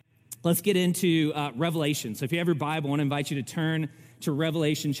Let's get into Revelation. So if you have your Bible, I want to invite you to turn to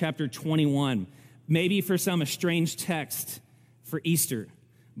Revelation chapter 21. Maybe for some, a strange text for Easter,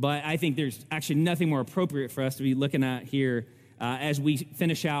 but I think there's actually nothing more appropriate for us to be looking at here as we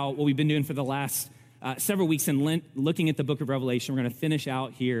finish out what we've been doing for the last several weeks in Lent, looking at the book of Revelation. We're going to finish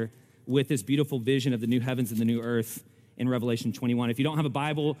out here with this beautiful vision of the new heavens and the new earth in Revelation 21. If you don't have a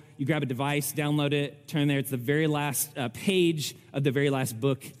Bible, you grab a device, download it, turn there. It's the very last page of the very last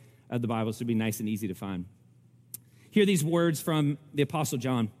book of the Bible, so it'll be nice and easy to find. Hear these words from the Apostle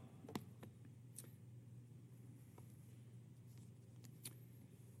John.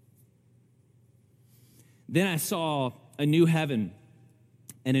 Then I saw a new heaven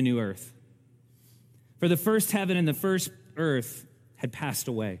and a new earth. For the first heaven and the first earth had passed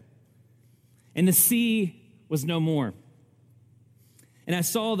away, and the sea was no more. And I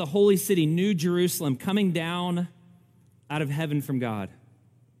saw the holy city, New Jerusalem, coming down out of heaven from God,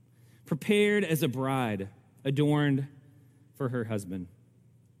 prepared as a bride adorned for her husband.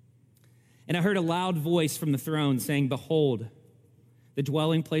 And I heard a loud voice from the throne saying, "Behold, the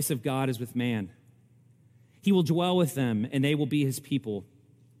dwelling place of God is with man. He will dwell with them, and they will be his people,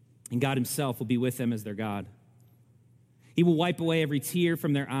 and God himself will be with them as their God. He will wipe away every tear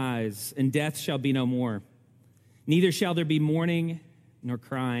from their eyes, and death shall be no more. Neither shall there be mourning, nor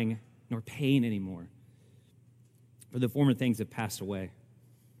crying, nor pain anymore, for the former things have passed away."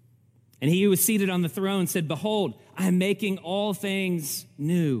 And he who was seated on the throne said, "Behold, I am making all things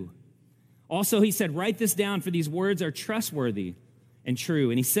new." Also he said, "Write this down, for these words are trustworthy and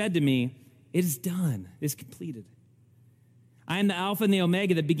true." And he said to me, "It is done, it is completed. I am the Alpha and the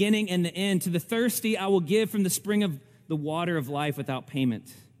Omega, the beginning and the end. To the thirsty I will give from the spring of the water of life without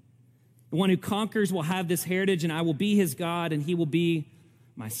payment. The one who conquers will have this heritage, and I will be his God, and he will be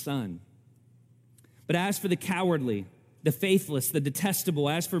my son. But as for the cowardly, the faithless, the detestable,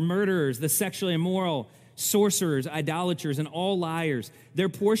 as for murderers, the sexually immoral, sorcerers, idolaters, and all liars, their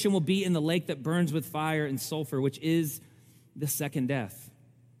portion will be in the lake that burns with fire and sulfur, which is the second death."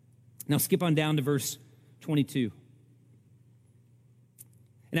 Now skip on down to verse 22.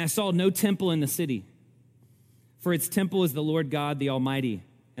 "And I saw no temple in the city, for its temple is the Lord God, the Almighty,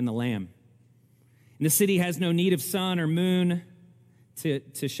 and the Lamb. And the city has no need of sun or moon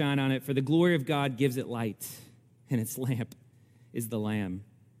to shine on it, for the glory of God gives it light, and its lamp is the Lamb.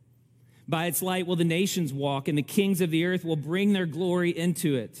 By its light will the nations walk, and the kings of the earth will bring their glory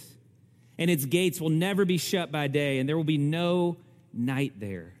into it. And its gates will never be shut by day, and there will be no night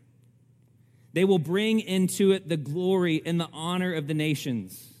there. They will bring into it the glory and the honor of the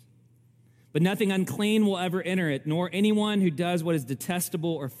nations. But nothing unclean will ever enter it, nor anyone who does what is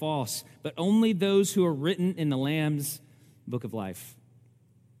detestable or false, but only those who are written in the Lamb's book of life.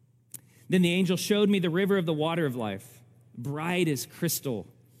 Then the angel showed me the river of the water of life, bright as crystal,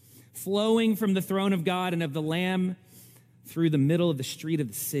 flowing from the throne of God and of the Lamb through the middle of the street of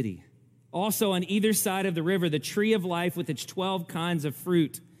the city. Also on either side of the river, the tree of life with its 12 kinds of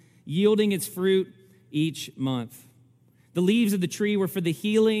fruit, yielding its fruit each month. The leaves of the tree were for the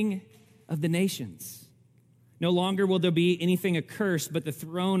healing of the nations. No longer will there be anything accursed, but the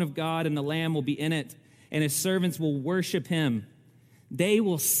throne of God and the Lamb will be in it, and his servants will worship him. They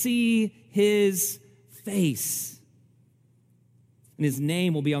will see his face, and his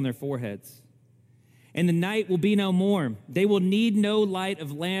name will be on their foreheads. And the night will be no more. They will need no light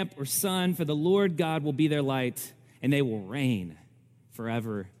of lamp or sun, for the Lord God will be their light, and they will reign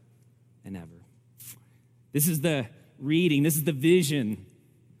forever and ever." This is the reading, this is the vision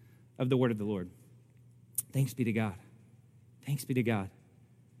of the word of the Lord. Thanks be to God. Thanks be to God.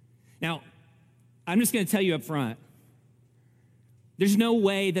 Now, I'm just going to tell you up front, there's no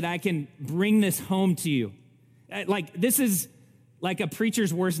way that I can bring this home to you. Like, this is like a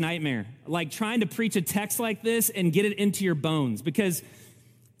preacher's worst nightmare. Like trying to preach a text like this and get it into your bones. Because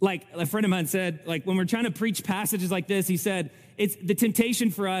like a friend of mine said, like when we're trying to preach passages like this, he said, it's the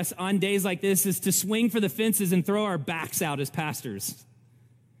temptation for us on days like this is to swing for the fences and throw our backs out as pastors.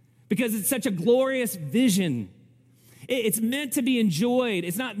 Because it's such a glorious vision. It's meant to be enjoyed.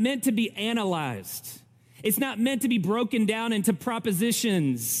 It's not meant to be analyzed. It's not meant to be broken down into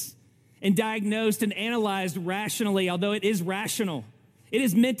propositions and diagnosed and analyzed rationally, although it is rational. It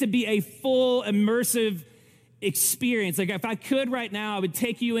is meant to be a full, immersive experience. Like if I could right now, I would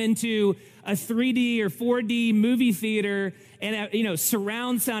take you into a 3D or 4D movie theater and,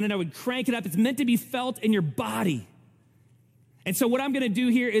 surround sound, and I would crank it up. It's meant to be felt in your body. And so what I'm going to do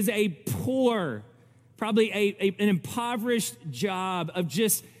here is a poor, probably an impoverished job of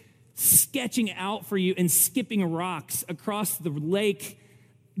just sketching out for you and skipping rocks across the lake,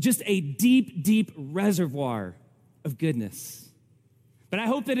 just a deep, deep reservoir of goodness. But I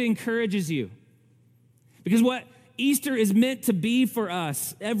hope that it encourages you. Because what Easter is meant to be for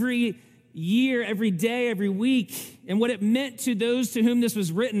us every year, every day, every week, and what it meant to those to whom this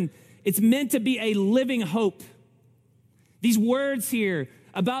was written, it's meant to be a living hope. These words here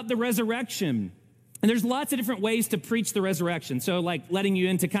about the resurrection, and there's lots of different ways to preach the resurrection. So like letting you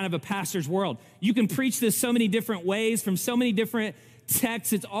into kind of a pastor's world. You can preach this so many different ways from so many different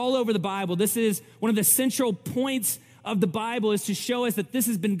texts. It's all over the Bible. This is one of the central points of the Bible, is to show us that this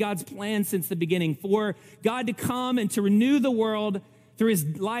has been God's plan since the beginning, for God to come and to renew the world through his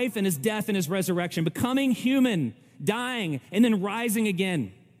life and his death and his resurrection, becoming human, dying, and then rising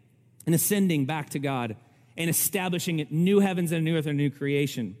again and ascending back to God and establishing new heavens and a new earth and a new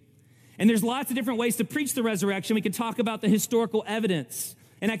creation. And there's lots of different ways to preach the resurrection. We could talk about the historical evidence,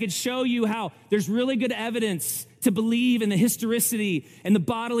 and I could show you how there's really good evidence to believe in the historicity and the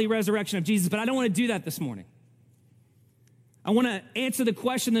bodily resurrection of Jesus, but I don't want to do that this morning. I want to answer the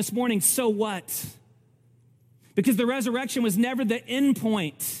question this morning, so what? Because the resurrection was never the end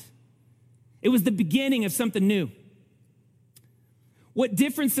point. It was the beginning of something new. What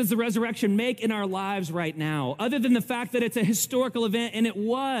difference does the resurrection make in our lives right now, other than the fact that it's a historical event, and it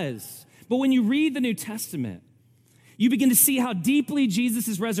was? But when you read the New Testament, you begin to see how deeply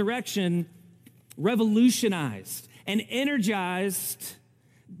Jesus' resurrection revolutionized and energized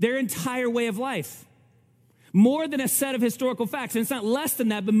their entire way of life. More than a set of historical facts. And it's not less than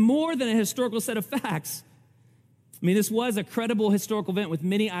that, but more than a historical set of facts. I mean, this was a credible historical event with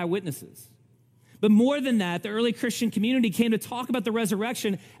many eyewitnesses. But more than that, the early Christian community came to talk about the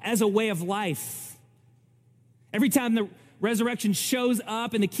resurrection as a way of life. Every time the resurrection shows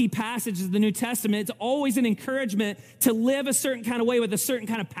up in the key passages of the New Testament, it's always an encouragement to live a certain kind of way with a certain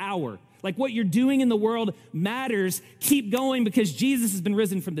kind of power. Like what you're doing in the world matters. Keep going because Jesus has been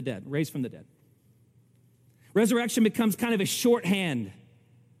raised from the dead. Resurrection becomes kind of a shorthand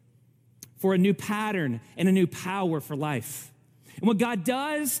for a new pattern and a new power for life. And what God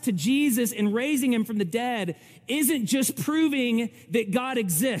does to Jesus in raising him from the dead isn't just proving that God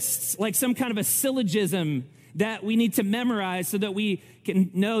exists, like some kind of a syllogism that we need to memorize so that we can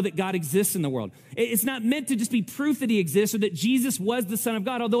know that God exists in the world. It's not meant to just be proof that he exists or that Jesus was the Son of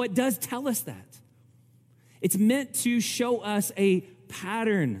God, although it does tell us that. It's meant to show us a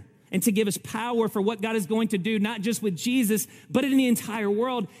pattern and to give us power for what God is going to do, not just with Jesus, but in the entire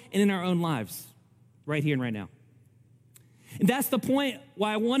world and in our own lives, right here and right now. And that's the point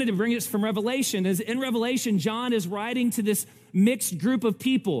why I wanted to bring this from Revelation, is in Revelation, John is writing to this mixed group of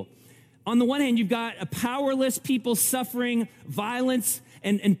people. On the one hand, you've got a powerless people suffering violence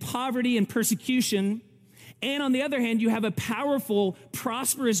and poverty and persecution. And on the other hand, you have a powerful,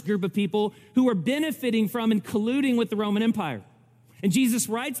 prosperous group of people who are benefiting from and colluding with the Roman Empire. And Jesus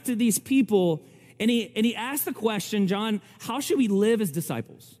writes to these people, and he asks the question, John, how should we live as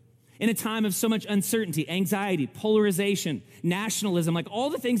disciples in a time of so much uncertainty, anxiety, polarization, nationalism, like all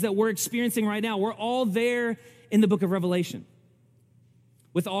the things that we're experiencing right now? We're all there in the book of Revelation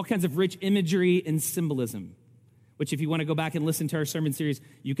with all kinds of rich imagery and symbolism, which if you want to go back and listen to our sermon series,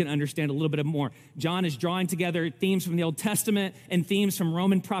 you can understand a little bit more. John is drawing together themes from the Old Testament and themes from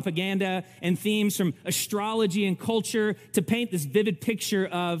Roman propaganda and themes from astrology and culture to paint this vivid picture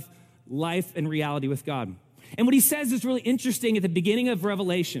of life and reality with God. And what he says is really interesting at the beginning of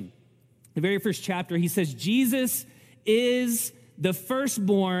Revelation, the very first chapter. He says, Jesus is the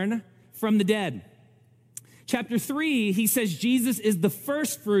firstborn from the dead. Chapter 3, he says Jesus is the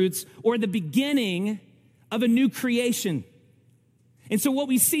first fruits or the beginning of a new creation. And so what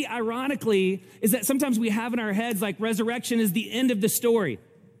we see, ironically, is that sometimes we have in our heads like resurrection is the end of the story.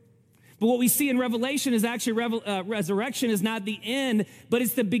 But what we see in Revelation is actually resurrection is not the end, but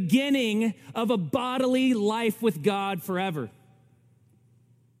it's the beginning of a bodily life with God forever.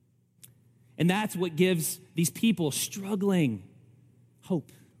 And that's what gives these people struggling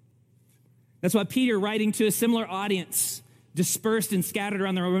hope. That's why Peter, writing to a similar audience, dispersed and scattered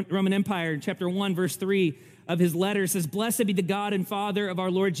around the Roman Empire, in chapter 1, verse 3 of his letter, says, "Blessed be the God and Father of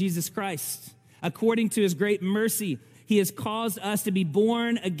our Lord Jesus Christ. According to his great mercy, he has caused us to be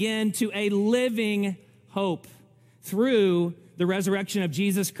born again to a living hope through the resurrection of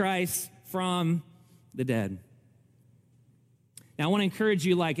Jesus Christ from the dead." Now, I want to encourage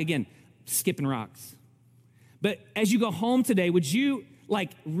you, again, skipping rocks. But as you go home today, would you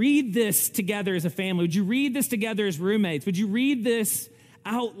read this together as a family? Would you read this together as roommates? Would you read this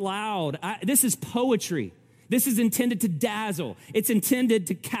out loud? This is poetry. This is intended to dazzle. It's intended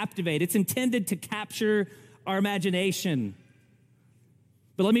to captivate. It's intended to capture our imagination.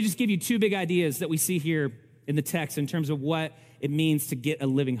 But let me just give you two big ideas that we see here in the text in terms of what it means to get a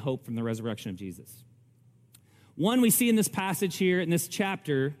living hope from the resurrection of Jesus. One, we see in this passage here, in this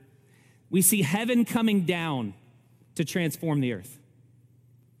chapter, we see heaven coming down to transform the earth.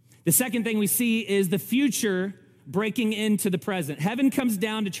 The second thing we see is the future breaking into the present. Heaven comes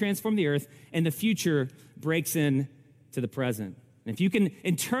down to transform the earth, and the future breaks into the present. And if you can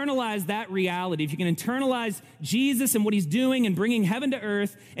internalize that reality, if you can internalize Jesus and what he's doing and bringing heaven to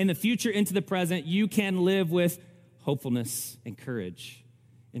earth and the future into the present, you can live with hopefulness and courage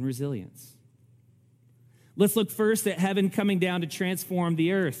and resilience. Let's look first at heaven coming down to transform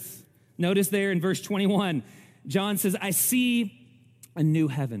the earth. Notice there in verse 21, John says, I see a new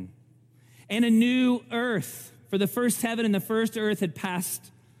heaven and a new earth, for the first heaven and the first earth had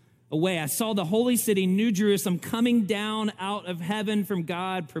passed away. I saw the holy city, New Jerusalem, coming down out of heaven from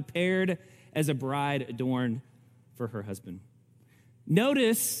God, prepared as a bride adorned for her husband.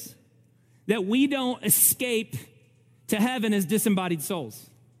 Notice that we don't escape to heaven as disembodied souls.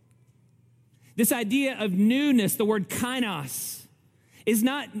 This idea of newness, the word kainos, is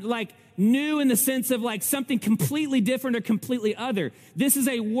not like new in the sense of like something completely different or completely other. This is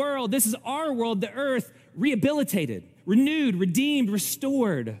a world, this is our world, the earth, rehabilitated, renewed, redeemed,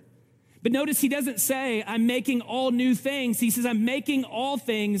 restored. But notice he doesn't say, I'm making all new things. He says, I'm making all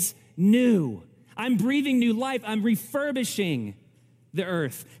things new. I'm breathing new life. I'm refurbishing the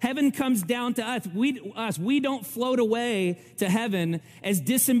earth. Heaven comes down to us. We don't float away to heaven as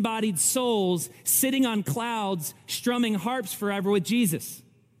disembodied souls sitting on clouds, strumming harps forever with Jesus.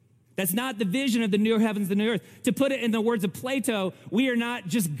 That's not the vision of the new heavens and the new earth. To put it in the words of Plato, we are not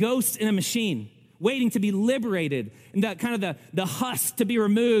just ghosts in a machine waiting to be liberated, and that kind of the husk to be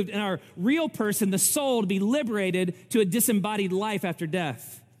removed, and our real person, the soul, to be liberated to a disembodied life after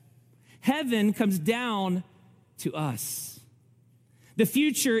death. Heaven comes down to us. The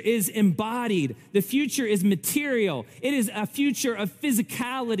future is embodied. The future is material. It is a future of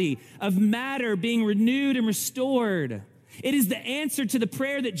physicality, of matter being renewed and restored. It is the answer to the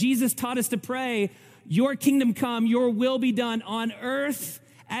prayer that Jesus taught us to pray, your kingdom come, your will be done on earth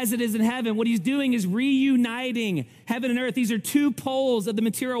as it is in heaven. What he's doing is reuniting heaven and earth. These are two poles of the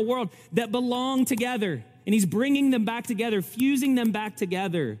material world that belong together, and he's bringing them back together, fusing them back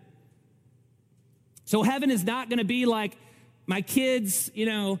together. So heaven is not going to be like my kids,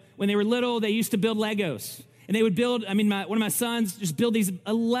 when they were little, they used to build Legos. And they would build, one of my sons just build these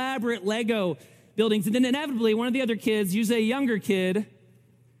elaborate Lego buildings. And then inevitably, one of the other kids, usually a younger kid,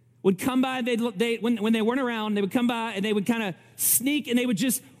 would come by, when they weren't around, they would come by and they would kind of sneak and they would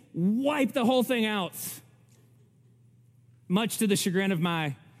just wipe the whole thing out. Much to the chagrin of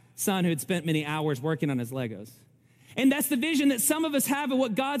my son, who had spent many hours working on his Legos. And that's the vision that some of us have of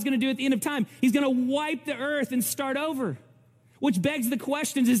what God's going to do at the end of time. He's going to wipe the earth and start over, which begs the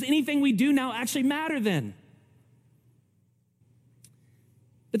question, does anything we do now actually matter then?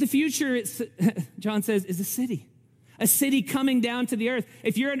 But the future, John says, is a city coming down to the earth.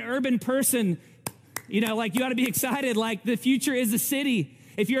 If you're an urban person, you ought to be excited, like the future is a city.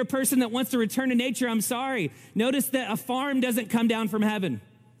 If you're a person that wants to return to nature, I'm sorry. Notice that a farm doesn't come down from heaven.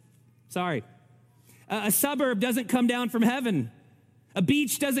 Sorry. A suburb doesn't come down from heaven. A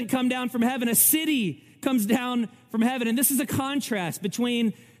beach doesn't come down from heaven. A city comes down from heaven. And this is a contrast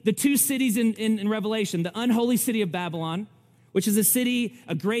between the two cities in Revelation, the unholy city of Babylon, which is a city,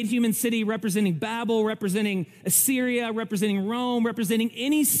 a great human city representing Babel, representing Assyria, representing Rome, representing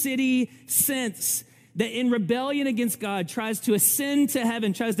any city since that in rebellion against God tries to ascend to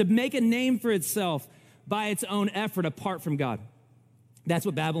heaven, tries to make a name for itself by its own effort apart from God. That's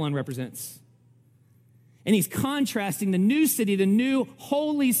what Babylon represents. And he's contrasting the new city, the new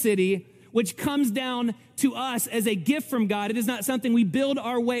holy city, which comes down to us as a gift from God. It is not something we build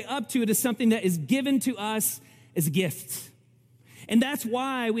our way up to. It is something that is given to us as a gift. And that's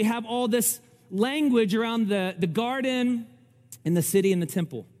why we have all this language around the garden and the city and the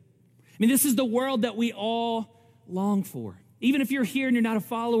temple. This is the world that we all long for. Even if you're here and you're not a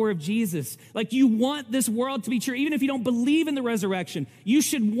follower of Jesus, like you want this world to be true. Even if you don't believe in the resurrection, you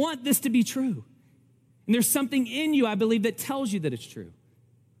should want this to be true. And there's something in you, I believe, that tells you that it's true.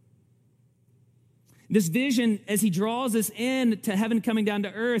 This vision, as he draws us in to heaven coming down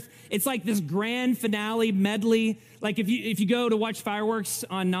to earth, it's like this grand finale medley. Like if you go to watch fireworks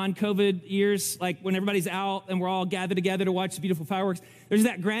on non-COVID years, like when everybody's out and we're all gathered together to watch the beautiful fireworks, there's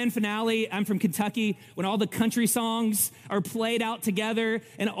that grand finale. I'm from Kentucky, when all the country songs are played out together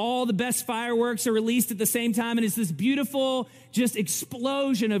and all the best fireworks are released at the same time. And it's this beautiful just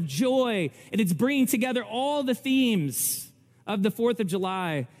explosion of joy. And it's bringing together all the themes of the 4th of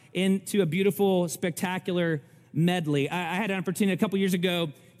July into a beautiful, spectacular medley. I had an opportunity a couple years ago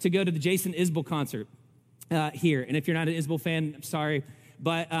to go to the Jason Isbell concert here. And if you're not an Isbell fan, I'm sorry.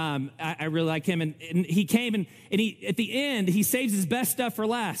 but I really like him. And he came and he, at the end, he saves his best stuff for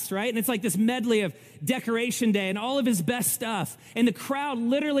last, right? And it's like this medley of Decoration Day and all of his best stuff. And the crowd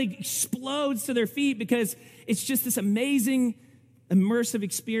literally explodes to their feet because it's just this amazing, immersive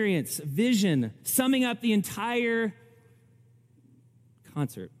experience, vision, summing up the entire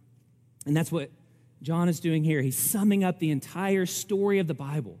concert. And that's what John is doing here. He's summing up the entire story of the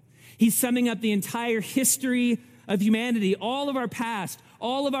Bible. He's summing up the entire history of humanity, all of our past,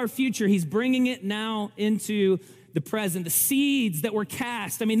 all of our future. He's bringing it now into the present. The seeds that were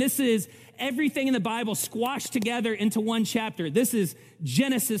cast. I mean, this is everything in the Bible squashed together into one chapter. This is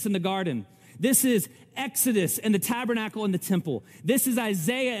Genesis in the garden. This is Exodus and the tabernacle and the temple. This is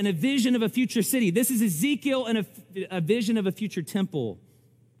Isaiah and a vision of a future city. This is Ezekiel and a vision of a future temple.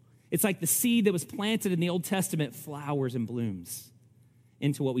 It's like the seed that was planted in the Old Testament flowers and blooms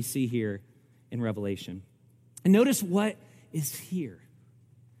into what we see here in Revelation. And notice what is here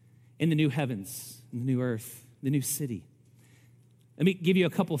in the new heavens, in the new earth, the new city. Let me give you a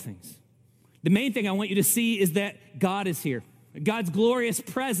couple things. The main thing I want you to see is that God is here. God's glorious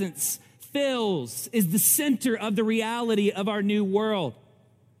presence is the center of the reality of our new world.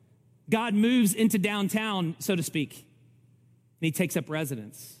 God moves into downtown, so to speak, and he takes up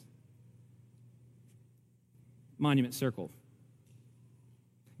residence. Monument Circle.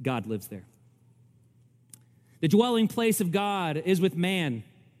 God lives there. The dwelling place of God is with man.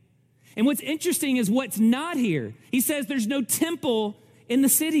 And what's interesting is what's not here. He says there's no temple in the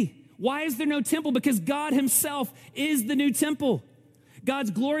city. Why is there no temple? Because God himself is the new temple.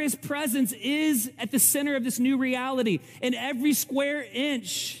 God's glorious presence is at the center of this new reality. And every square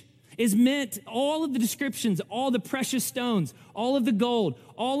inch is meant, all of the descriptions, all the precious stones, all of the gold,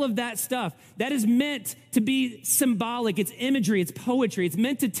 all of that stuff, that is meant to be symbolic. It's imagery, it's poetry. It's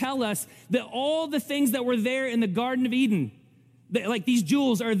meant to tell us that all the things that were there in the Garden of Eden, like these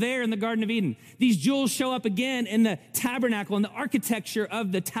jewels are there in the Garden of Eden. These jewels show up again in the tabernacle and the architecture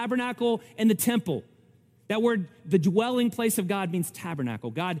of the tabernacle and the temple. That word, the dwelling place of God, means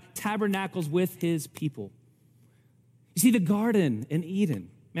tabernacle. God tabernacles with his people. You see, the Garden in Eden,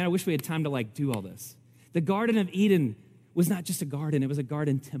 man, I wish we had time to do all this. The Garden of Eden was not just a garden, it was a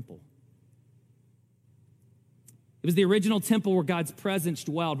garden temple. It was the original temple where God's presence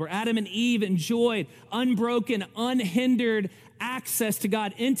dwelled, where Adam and Eve enjoyed unbroken, unhindered access to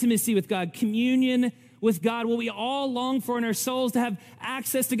God, intimacy with God, communion with God, what we all long for in our souls, to have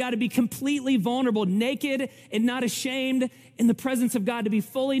access to God, to be completely vulnerable, naked and not ashamed in the presence of God, to be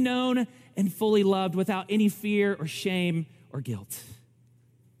fully known and fully loved without any fear or shame or guilt.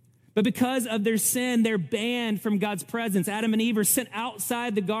 But because of their sin, they're banned from God's presence. Adam and Eve are sent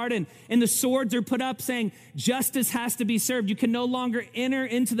outside the garden, and the swords are put up saying, justice has to be served. You can no longer enter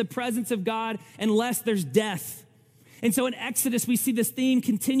into the presence of God unless there's death. And so in Exodus, we see this theme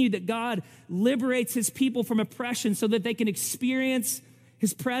continue, that God liberates his people from oppression so that they can experience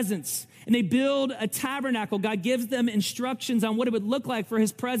his presence. And they build a tabernacle. God gives them instructions on what it would look like for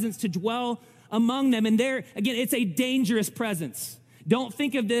his presence to dwell among them. And there, again, it's a dangerous presence. Don't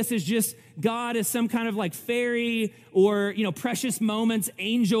think of this as just God as some kind of fairy or, precious moments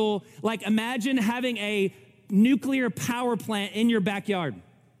angel. Imagine having a nuclear power plant in your backyard.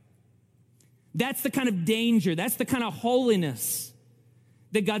 That's the kind of danger. That's the kind of holiness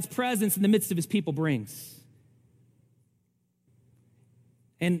that God's presence in the midst of his people brings.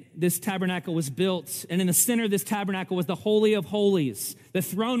 And this tabernacle was built, and in the center of this tabernacle was the Holy of Holies, the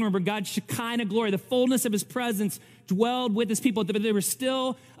throne room where God's Shekinah glory, the fullness of his presence, dwelled with his people. But there was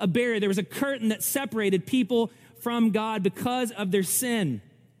still a barrier. There was a curtain that separated people from God because of their sin.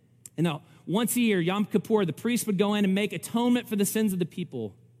 And now, once a year, Yom Kippur, the priest would go in and make atonement for the sins of the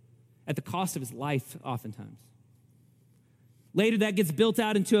people at the cost of his life, oftentimes. Later, that gets built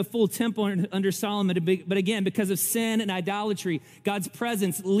out into a full temple under Solomon. But again, because of sin and idolatry, God's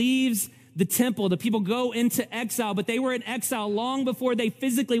presence leaves the temple. The people go into exile, but they were in exile long before they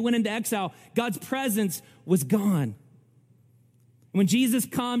physically went into exile. God's presence was gone. When Jesus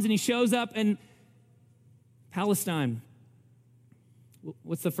comes and he shows up in Palestine,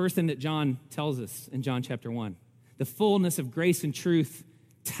 what's the first thing that John tells us in John chapter 1? The fullness of grace and truth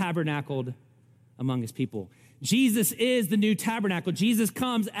tabernacled among his people. Jesus is the new tabernacle. Jesus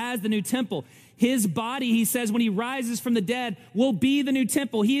comes as the new temple. His body, he says, when he rises from the dead, will be the new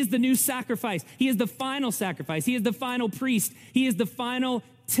temple. He is the new sacrifice. He is the final sacrifice. He is the final priest. He is the final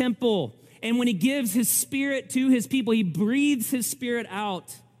temple. And when he gives his spirit to his people, he breathes his spirit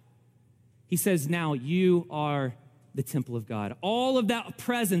out. He says, now you are the temple of God. All of that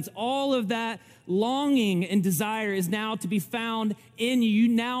presence, all of that longing and desire is now to be found in you. You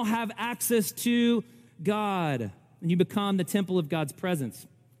now have access to God. and you become the temple of God's presence.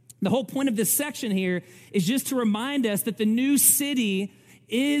 The whole point of this section here is just to remind us that the new city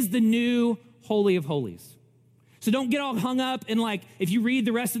is the new Holy of Holies. So don't get all hung up in like, if you read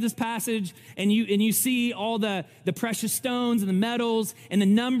the rest of this passage and you see all the precious stones and the metals and the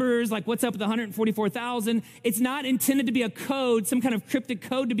numbers, like what's up with the 144,000, it's not intended to be a code, some kind of cryptic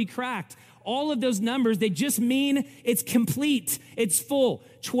code to be cracked. All of those numbers, they just mean it's complete, it's full.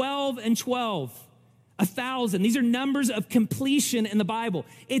 12 and 12, 1,000. These are numbers of completion in the Bible.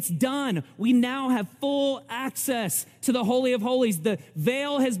 It's done. We now have full access to the Holy of Holies. The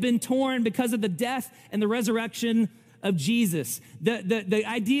veil has been torn because of the death and the resurrection of Jesus. The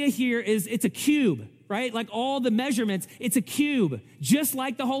idea here is it's a cube, right? Like all the measurements, it's a cube, just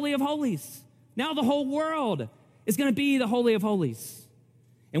like the Holy of Holies. Now the whole world is going to be the Holy of Holies.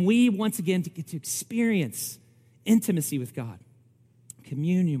 And we, once again, get to experience intimacy with God,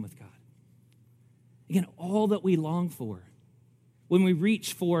 communion with God. Again, all that we long for when we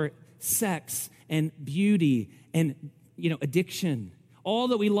reach for sex and beauty and, addiction, all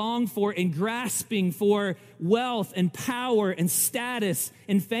that we long for in grasping for wealth and power and status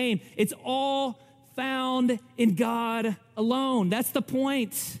and fame, it's all found in God alone. That's the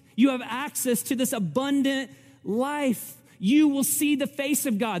point. You have access to this abundant life. You will see the face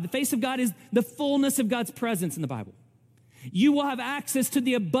of God. The face of God is the fullness of God's presence in the Bible. You will have access to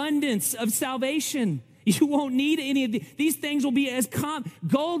the abundance of salvation. You won't need any of these things. Will be as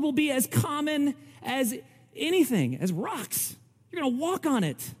gold will be as common as anything, as rocks. You're going to walk on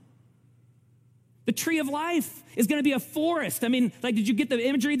it. The tree of life is going to be a forest. I mean, like, did you get the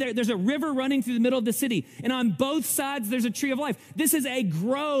imagery? There's a river running through the middle of the city, and on both sides, there's a tree of life. This is a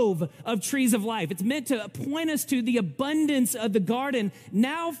grove of trees of life. It's meant to point us to the abundance of the garden,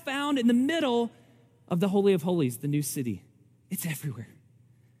 now found in the middle of the Holy of Holies, the new city. It's everywhere.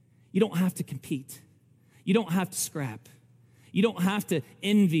 You don't have to compete. You don't have to scrap. You don't have to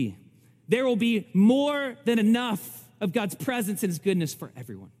envy. There will be more than enough of God's presence and his goodness for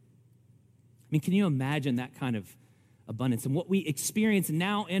everyone. I mean, can you imagine that kind of abundance? And what we experience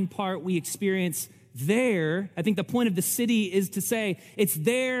now, in part, we experience there. I think the point of the city is to say it's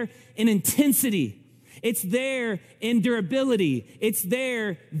there in intensity. It's there in durability. It's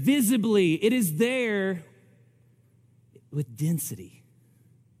there visibly. It is there with density.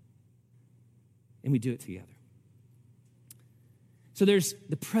 And we do it together. So there's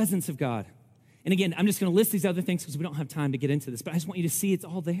the presence of God. And again, I'm just going to list these other things because we don't have time to get into this, but I just want you to see it's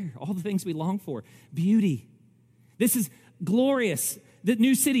all there, all the things we long for. Beauty. This is glorious. The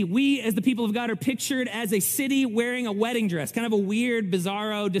new city, we as the people of God are pictured as a city wearing a wedding dress, kind of a weird,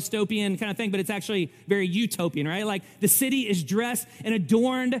 bizarro, dystopian kind of thing, but it's actually very utopian, right? Like the city is dressed and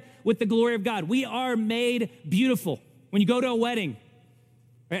adorned with the glory of God. We are made beautiful. When you go to a wedding,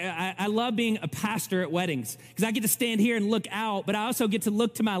 I love being a pastor at weddings because I get to stand here and look out, but I also get to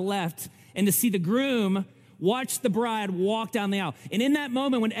look to my left and to see the groom watch the bride walk down the aisle. And in that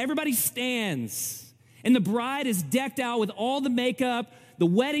moment when everybody stands and the bride is decked out with all the makeup, the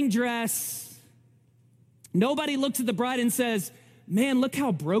wedding dress, nobody looks at the bride and says, man, look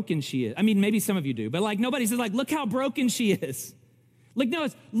how broken she is. I mean, maybe some of you do, but like nobody says like, look how broken she is. Like, no,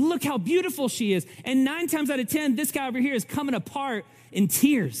 it's look how beautiful she is. And 9 times out of 10, this guy over here is coming apart in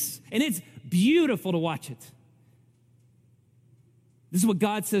tears. And it's beautiful to watch it. This is what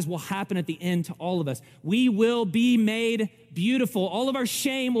God says will happen at the end to all of us. We will be made beautiful. All of our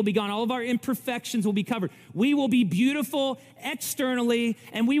shame will be gone. All of our imperfections will be covered. We will be beautiful externally,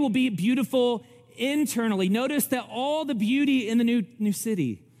 and we will be beautiful internally. Notice that all the beauty in the new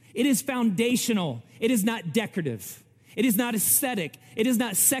city, it is foundational. It is not decorative. It is not aesthetic. It is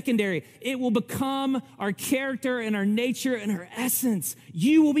not secondary. It will become our character and our nature and our essence.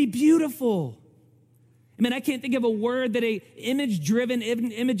 You will be beautiful. I mean, I can't think of a word that a image-driven,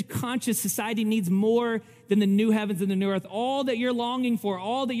 image-conscious society needs more than the new heavens and the new earth. All that you're longing for,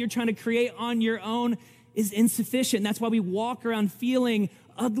 all that you're trying to create on your own is insufficient. And that's why we walk around feeling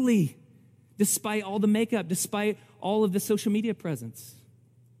ugly, despite all the makeup, despite all of the social media presence.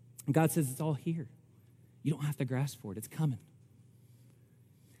 And God says it's all here. You don't have to grasp for it. It's coming.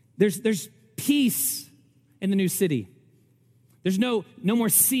 There's peace in the new city. There's no more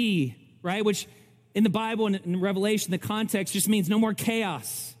sea, right? Which in the Bible and in Revelation, the context just means no more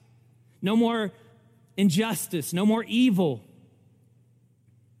chaos, no more injustice, no more evil.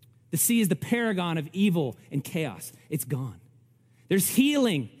 The sea is the paragon of evil and chaos. It's gone. There's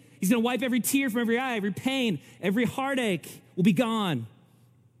healing. He's going to wipe every tear from every eye, every pain, every heartache will be gone.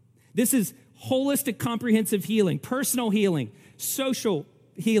 This is holistic, comprehensive healing, personal healing, social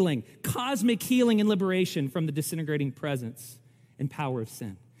healing, cosmic healing and liberation from the disintegrating presence and power of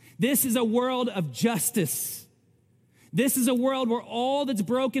sin. This is a world of justice. This is a world where all that's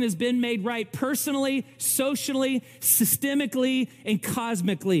broken has been made right personally, socially, systemically, and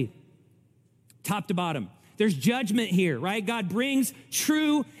cosmically, top to bottom. There's judgment here, right? God brings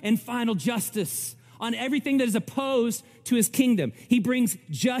true and final justice on everything that is opposed to his kingdom. He brings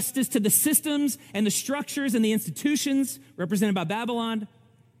justice to the systems and the structures and the institutions represented by Babylon.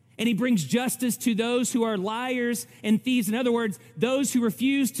 And he brings justice to those who are liars and thieves. In other words, those who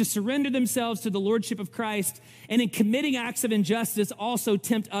refuse to surrender themselves to the lordship of Christ, and in committing acts of injustice also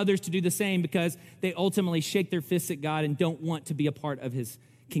tempt others to do the same because they ultimately shake their fists at God and don't want to be a part of his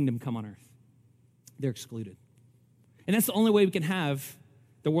kingdom come on earth. They're excluded. And that's the only way we can have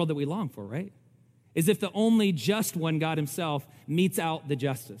the world that we long for, right? Is if the only just one, God himself, meets out the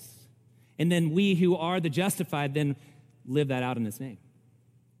justice. And then we who are the justified then live that out in his name.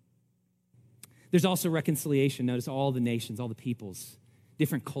 There's also reconciliation. Notice all the nations, all the peoples,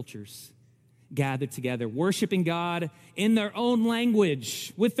 different cultures gathered together, worshiping God in their own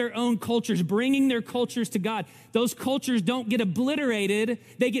language, with their own cultures, bringing their cultures to God. Those cultures don't get obliterated.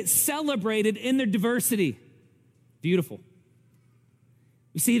 They get celebrated in their diversity. Beautiful.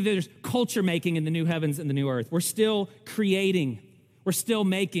 We see there's culture making in the new heavens and the new earth. We're still creating. We're still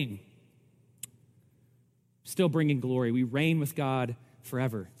making. Still bringing glory. We reign with God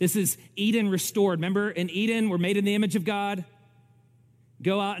forever. This is Eden restored. Remember, in Eden, we're made in the image of God.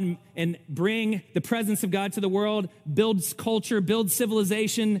 Go out and bring the presence of God to the world, build culture, build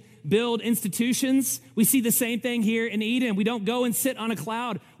civilization, build institutions. We see the same thing here in Eden. We don't go and sit on a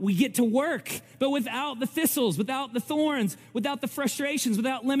cloud. We get to work, but without the thistles, without the thorns, without the frustrations,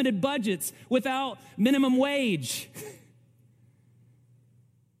 without limited budgets, without minimum wage.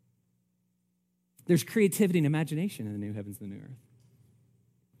 There's creativity and imagination in the new heavens and the new earth.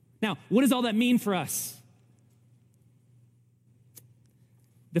 Now, what does all that mean for us?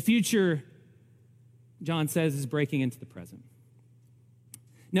 The future, John says, is breaking into the present.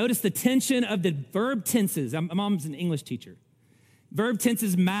 Notice the tension of the verb tenses. My mom's an English teacher. Verb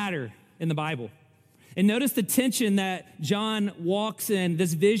tenses matter in the Bible. And notice the tension that John walks in,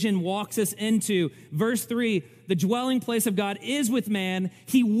 this vision walks us into. Verse 3, the dwelling place of God is with man.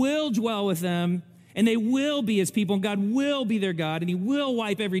 He will dwell with them, and they will be his people, and God will be their God, and he will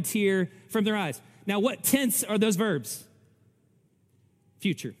wipe every tear from their eyes. Now, what tense are those verbs?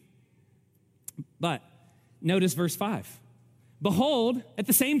 Future. But notice verse 5. Behold, at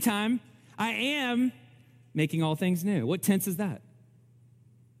the same time, I am making all things new. What tense is that?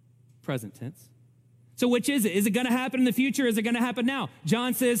 Present tense. So which is it? Is it going to happen in the future? Is it going to happen now?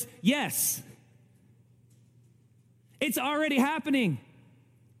 John says, yes. It's already happening.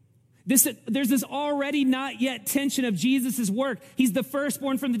 There's this already not yet tension of Jesus' work. He's the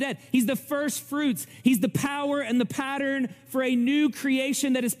firstborn from the dead. He's the first fruits. He's the power and the pattern for a new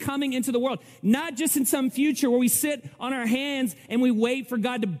creation that is coming into the world. Not just in some future where we sit on our hands and we wait for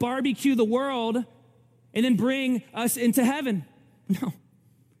God to barbecue the world and then bring us into heaven. No,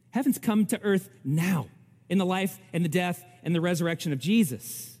 heaven's come to earth now in the life and the death and the resurrection of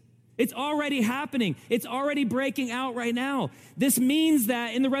Jesus. It's already happening. It's already breaking out right now. This means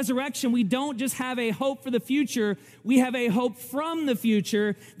that in the resurrection, we don't just have a hope for the future. We have a hope from the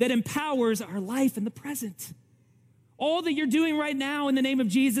future that empowers our life in the present. All that you're doing right now in the name of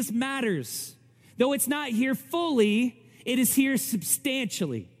Jesus matters. Though it's not here fully, it is here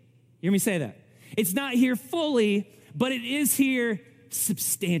substantially. You hear me say that? It's not here fully, but it is here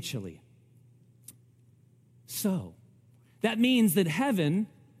substantially. So, that means that heaven,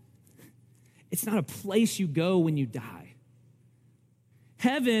 it's not a place you go when you die.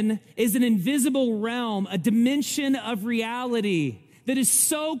 Heaven is an invisible realm, a dimension of reality that is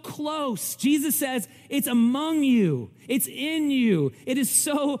so close. Jesus says it's among you. It's in you. It is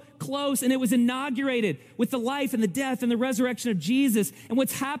so close, and it was inaugurated with the life and the death and the resurrection of Jesus. And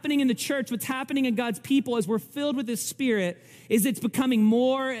what's happening in the church, what's happening in God's people as we're filled with His Spirit is it's becoming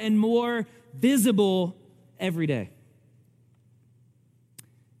more and more visible every day.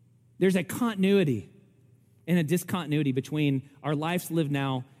 There's a continuity and a discontinuity between our lives lived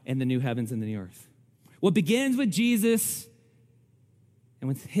now and the new heavens and the new earth. What begins with Jesus and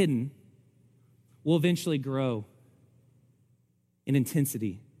what's hidden will eventually grow in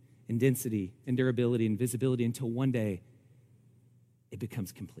intensity and density and durability and visibility until one day it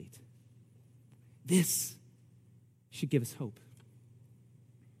becomes complete. This should give us hope.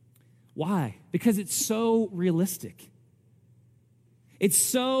 Why? Because it's so realistic. It's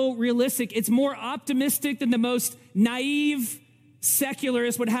so realistic. It's more optimistic than the most naive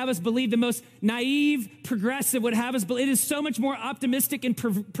secularist would have us believe, the most naive progressive would have us believe. It is so much more optimistic and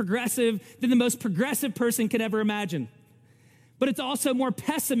progressive than the most progressive person could ever imagine. but it's also more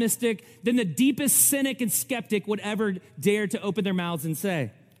pessimistic than the deepest cynic and skeptic would ever dare to open their mouths and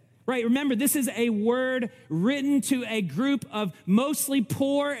say. Right, remember, this is a word written to a group of mostly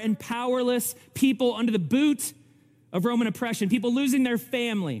poor and powerless people under the boot of Roman oppression, people losing their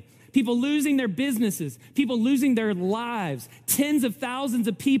family, people losing their businesses, people losing their lives. Tens of thousands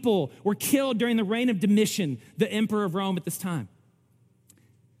of people were killed during the reign of Domitian, the emperor of Rome at this time.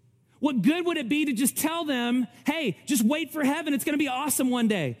 What good would it be to just tell them, hey, just wait for heaven, it's gonna be awesome one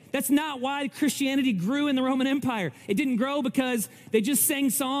day? That's not why Christianity grew in the Roman Empire. It didn't grow because they just sang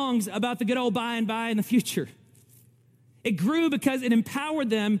songs about the good old by and by in the future. It grew because it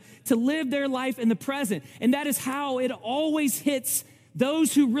empowered them to live their life in the present. And that is how it always hits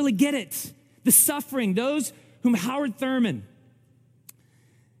those who really get it, the suffering, those whom Howard Thurman,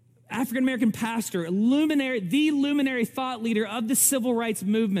 African-American pastor, the luminary thought leader of the civil rights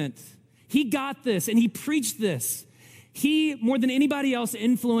movement. He got this and he preached this. He, more than anybody else,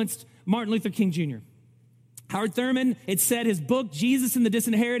 influenced Martin Luther King Jr. Howard Thurman, it said his book, Jesus and the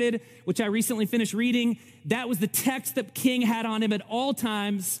Disinherited, which I recently finished reading, that was the text that King had on him at all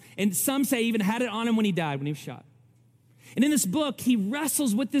times, and some say even had it on him when he died, when he was shot. And in this book, he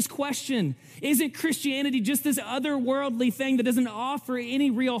wrestles with this question. Isn't Christianity just this otherworldly thing that doesn't offer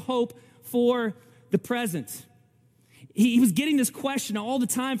any real hope for the present? He was getting this question all the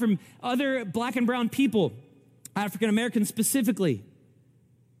time from other black and brown people, African Americans specifically.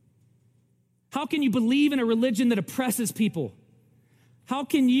 How can you believe in a religion that oppresses people? How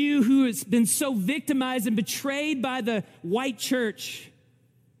can you, who has been so victimized and betrayed by the white church,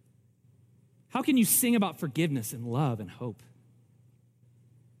 how can you sing about forgiveness and love and hope?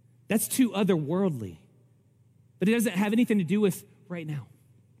 That's too otherworldly, but it doesn't have anything to do with right now.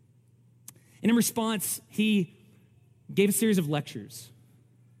 And in response, he gave a series of lectures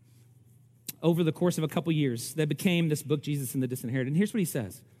over the course of a couple years that became this book, Jesus and the Disinherited. And here's what he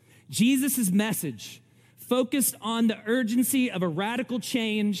says. Jesus' message focused on the urgency of a radical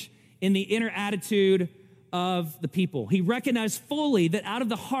change in the inner attitude of the people. He recognized fully that out of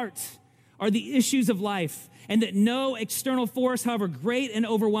the heart are the issues of life, and that no external force, however great and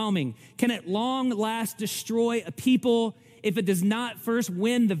overwhelming, can at long last destroy a people if it does not first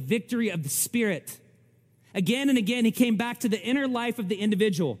win the victory of the Spirit. Again and again, he came back to the inner life of the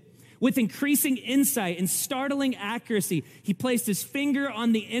individual. With increasing insight and startling accuracy, he placed his finger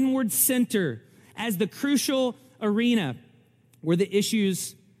on the inward center as the crucial arena where the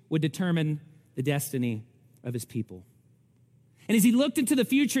issues would determine the destiny of his people. And as he looked into the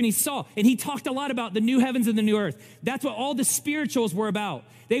future and he saw, and he talked a lot about the new heavens and the new earth. That's what all the spirituals were about.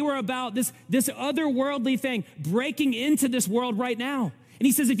 They were about this otherworldly thing breaking into this world right now. And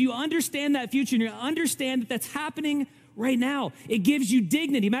he says, if you understand that future and you understand that that's happening right now, it gives you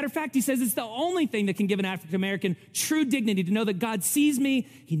dignity. Matter of fact, he says it's the only thing that can give an African American true dignity, to know that God sees me,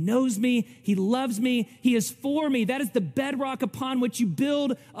 he knows me, he loves me, he is for me. That is the bedrock upon which you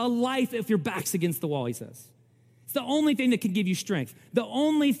build a life if your back's against the wall, he says. It's the only thing that can give you strength. The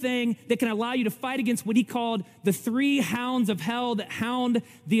only thing that can allow you to fight against what he called the three hounds of hell that hound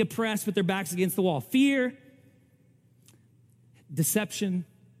the oppressed with their backs against the wall: fear, deception,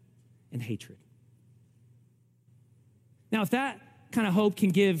 and hatred. Now, if that kind of hope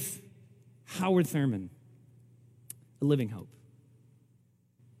can give Howard Thurman a living hope,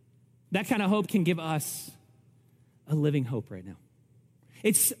 that kind of hope can give us a living hope right now.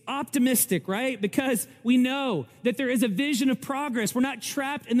 It's optimistic, right? Because we know that there is a vision of progress. We're not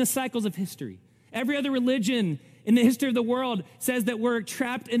trapped in the cycles of history. Every other religion in the history of the world says that we're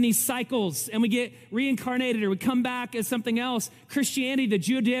trapped in these cycles and we get reincarnated or we come back as something else. Christianity, the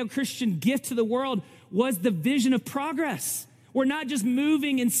Judeo-Christian gift to the world, was the vision of progress. We're not just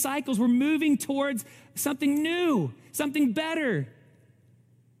moving in cycles, we're moving towards something new, something better.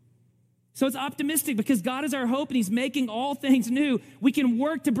 So it's optimistic because God is our hope and he's making all things new. We can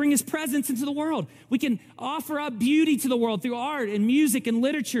work to bring his presence into the world. We can offer up beauty to the world through art and music and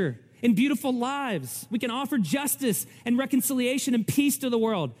literature and beautiful lives. We can offer justice and reconciliation and peace to the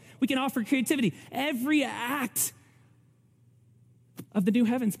world. We can offer creativity. Every act of the new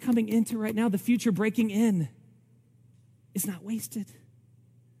heavens coming into right now, the future breaking in, is not wasted.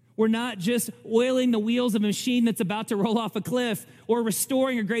 We're not just oiling the wheels of a machine that's about to roll off a cliff or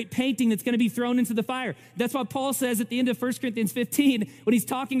restoring a great painting that's going to be thrown into the fire. That's what Paul says at the end of 1 Corinthians 15 when he's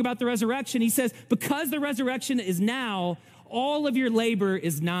talking about the resurrection. He says, because the resurrection is now, all of your labor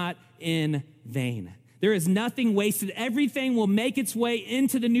is not in vain. There is nothing wasted. Everything will make its way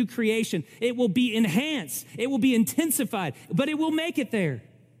into the new creation. It will be enhanced. It will be intensified, but it will make it there.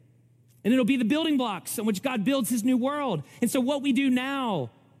 And it'll be the building blocks on which God builds his new world. And so what we do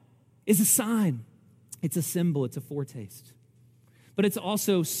now is a sign. It's a symbol. It's a foretaste. but it's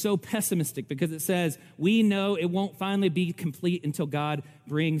also so pessimistic because it says, we know it won't finally be complete until God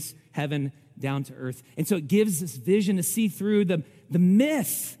brings heaven down to earth. And so it gives this vision to see through the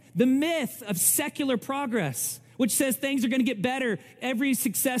myth of secular progress, which says things are going to get better every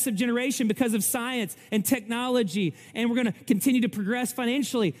successive generation because of science and technology, and we're going to continue to progress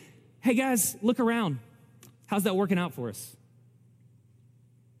financially. Hey guys, look around. How's that working out for us?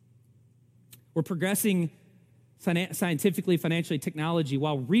 We're progressing scientifically, financially, technology,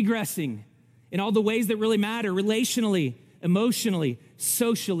 while regressing in all the ways that really matter, relationally, emotionally,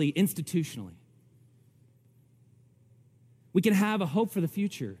 socially, institutionally. We can have a hope for the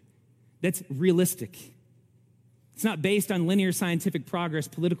future that's realistic. It's not based on linear scientific progress,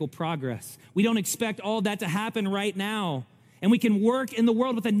 political progress. We don't expect all that to happen right now. And we can work in the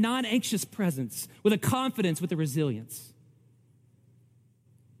world with a non-anxious presence, with a confidence, with a resilience.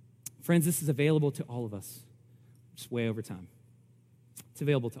 Friends, this is available to all of us. Just way over time. It's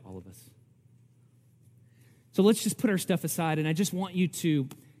available to all of us. So let's just put our stuff aside, and I just want you to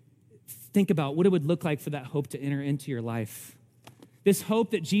think about what it would look like for that hope to enter into your life. This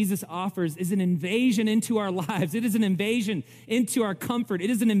hope that Jesus offers is an invasion into our lives. It is an invasion into our comfort. It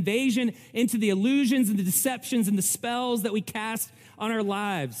is an invasion into the illusions and the deceptions and the spells that we cast on our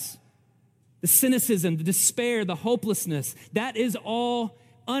lives. The cynicism, the despair, the hopelessness, that is all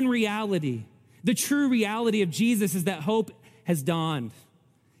unreality. The true reality of Jesus is that hope has dawned.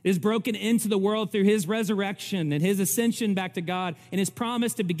 It is broken into the world through his resurrection and his ascension back to God and his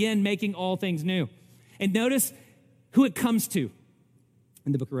promise to begin making all things new. And notice who it comes to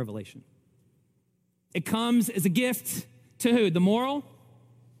in the book of Revelation. It comes as a gift to who? The moral?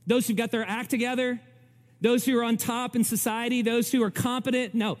 Those who've got their act together? Those who are on top in society? Those who are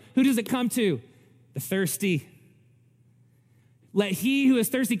competent? No. Who does it come to? The thirsty. Let he who is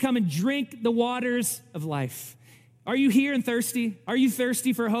thirsty come and drink the waters of life. Are you here and thirsty? Are you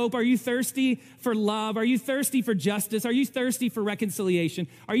thirsty for hope? Are you thirsty for love? Are you thirsty for justice? Are you thirsty for reconciliation?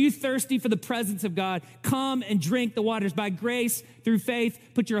 Are you thirsty for the presence of God? Come and drink the waters by grace through faith.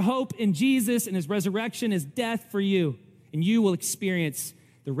 Put your hope in Jesus and his resurrection, his death for you, and you will experience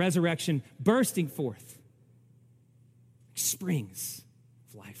the resurrection bursting forth like springs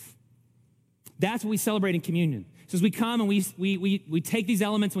of life. That's what we celebrate in communion. So as we come and we take these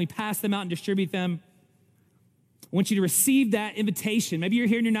elements and we pass them out and distribute them, I want you to receive that invitation. Maybe you're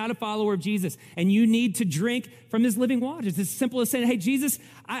here and you're not a follower of Jesus and you need to drink from his living waters. It's as simple as saying, hey, Jesus,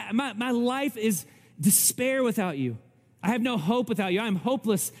 my life is despair without you. I have no hope without you. I'm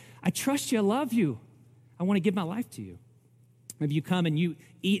hopeless. I trust you. I love you. I want to give my life to you. Maybe you come and you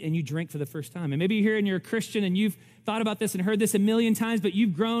eat and you drink for the first time. And maybe you're here and you're a Christian and you've thought about this and heard this a million times, but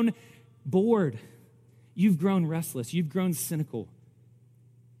you've grown bored. You've grown restless. You've grown cynical.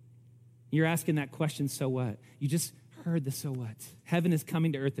 You're asking that question, so what? You just heard the so what. Heaven is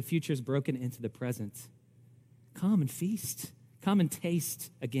coming to earth. The future is broken into the present. Come and feast. Come and taste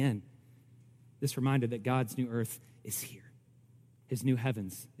again. This reminder that God's new earth is here. His new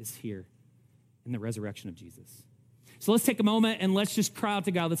heavens is here in the resurrection of Jesus. So let's take a moment and let's just cry out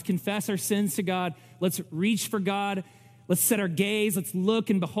to God. Let's confess our sins to God. Let's reach for God. Let's set our gaze. Let's look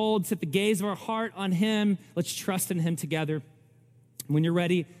and behold, set the gaze of our heart on him. Let's trust in him together. When you're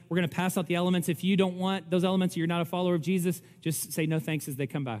ready, we're going to pass out the elements. If you don't want those elements, you're not a follower of Jesus, just say no thanks as they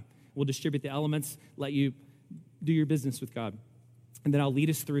come by. We'll distribute the elements, let you do your business with God. And then I'll lead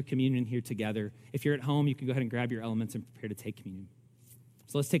us through communion here together. If you're at home, you can go ahead and grab your elements and prepare to take communion.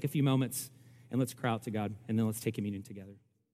 So let's take a few moments and let's cry out to God, and then let's take communion together.